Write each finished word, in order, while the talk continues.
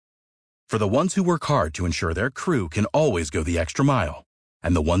For the ones who work hard to ensure their crew can always go the extra mile,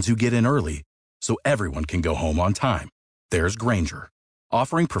 and the ones who get in early so everyone can go home on time, there's Grainger,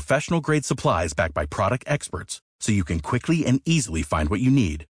 offering professional-grade supplies backed by product experts so you can quickly and easily find what you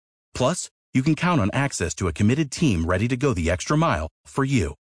need. Plus, you can count on access to a committed team ready to go the extra mile for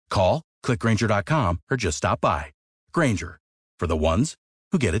you. Call, click Grainger.com, or just stop by. Grainger, for the ones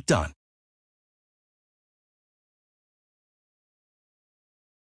who get it done.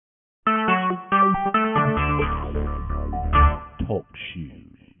 Talk shoes.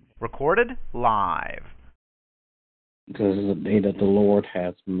 Recorded live. This is a day that the Lord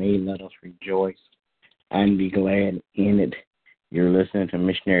has made. Let us rejoice and be glad in it. You're listening to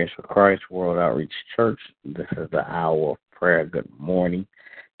Missionaries for Christ World Outreach Church. This is the hour of prayer. Good morning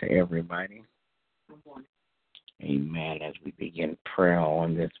to everybody. Good morning. Amen. As we begin prayer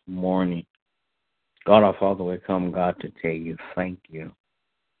on this morning, God our Father, we come, God, to tell you thank you.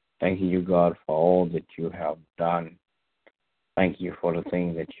 Thank you, God, for all that you have done. Thank you for the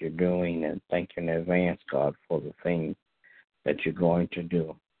things that you're doing, and thank you in advance, God, for the things that you're going to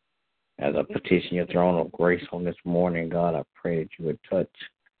do. As I petition your throne of grace on this morning, God, I pray that you would touch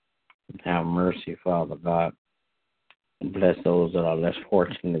and have mercy, Father God, and bless those that are less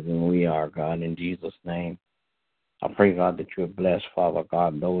fortunate than we are, God, in Jesus' name. I pray, God, that you would bless, Father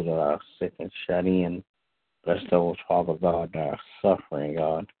God, those that are sick and shut in. Bless those, Father God, that are suffering,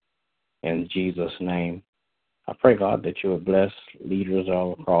 God, in Jesus' name. I pray, God, that you would bless leaders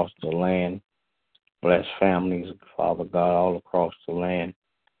all across the land. Bless families, Father God, all across the land.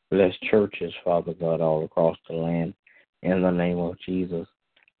 Bless churches, Father God, all across the land. In the name of Jesus,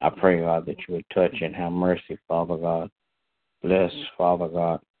 I pray, God, that you would touch and have mercy, Father God. Bless, Father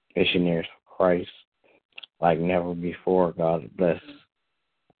God, Missionaries for Christ like never before, God. Bless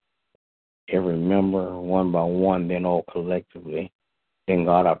every member one by one, then all collectively. Then,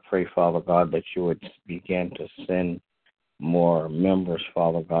 God, I pray, Father God, that you would begin to send more members,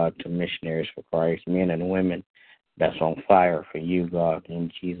 Father God, to Missionaries for Christ, men and women that's on fire for you, God,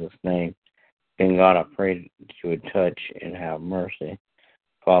 in Jesus' name. Then, God, I pray that you would touch and have mercy.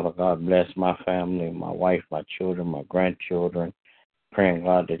 Father God, bless my family, my wife, my children, my grandchildren. Praying,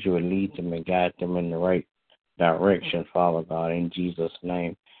 God, that you would lead them and guide them in the right direction, Father God, in Jesus'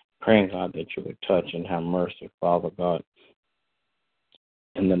 name. Praying, God, that you would touch and have mercy, Father God.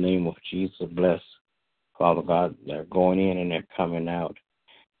 In the name of Jesus, bless, Father God, they're going in and they're coming out.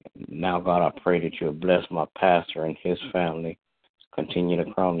 Now, God, I pray that you would bless my pastor and his family. Continue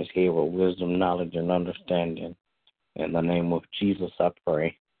to crown his head with wisdom, knowledge, and understanding. In the name of Jesus, I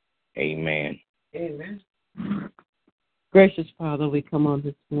pray. Amen. Amen. Gracious Father, we come on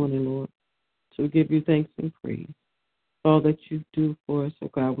this morning, Lord, to give you thanks and praise for all that you do for us, oh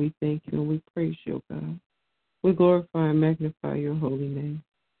God. We thank you and we praise you, oh God. We glorify and magnify your holy name.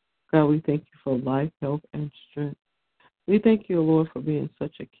 God, we thank you for life, health, and strength. We thank you, Lord, for being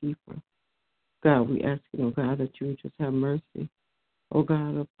such a keeper. God, we ask you, oh God, that you would just have mercy, oh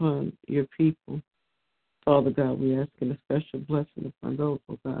God, upon your people. Father God, we ask a special blessing upon those,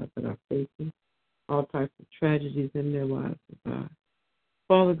 oh God, that are facing all types of tragedies in their lives, oh God.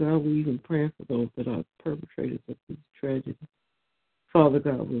 Father God, we even pray for those that are perpetrators of these tragedies. Father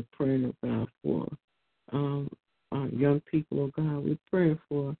God, we're praying, oh God, for our young people, oh God. We're praying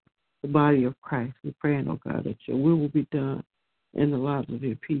for the body of Christ. We're praying, oh God, that your will be done in the lives of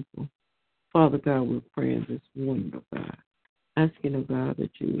your people. Father God, we're praying this morning, oh God, asking, oh God,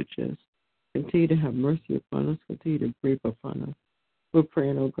 that you would just continue to have mercy upon us, continue to breathe upon us. We're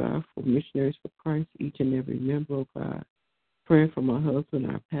praying, oh God, for Missionaries for Christ, each and every member, oh God. Praying for my husband,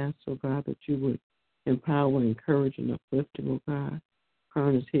 our pastor, oh God, that you would empower, encourage, and uplift him, oh God.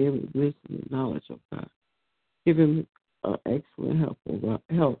 Crown his head with wisdom and knowledge, oh God. Give him excellent help,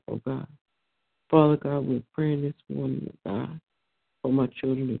 oh God. Father God, we're praying this morning, oh God, for my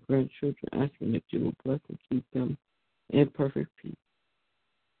children and grandchildren, asking that you will bless and keep them in perfect peace.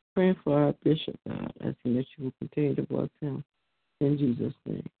 Praying for our bishop, God, asking that you will continue to bless him. In Jesus'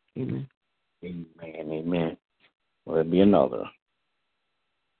 name, amen. Amen, amen. Will there be another?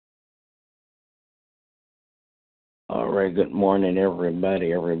 All right, good morning,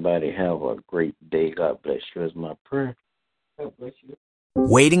 everybody. Everybody have a great day. God bless you is my prayer. God bless you.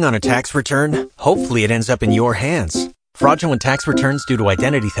 Waiting on a tax return? Hopefully it ends up in your hands. Fraudulent tax returns due to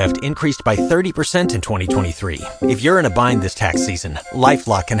identity theft increased by 30% in 2023. If you're in a bind this tax season,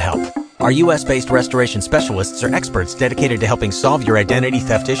 LifeLock can help. Our U.S.-based restoration specialists are experts dedicated to helping solve your identity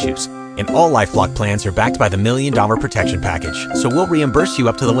theft issues. And all LifeLock plans are backed by the $1 Million Protection Package. So we'll reimburse you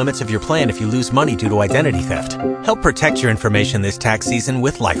up to the limits of your plan if you lose money due to identity theft. Help protect your information this tax season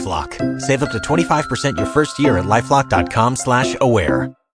with LifeLock. Save up to 25% your first year at LifeLock.com/aware.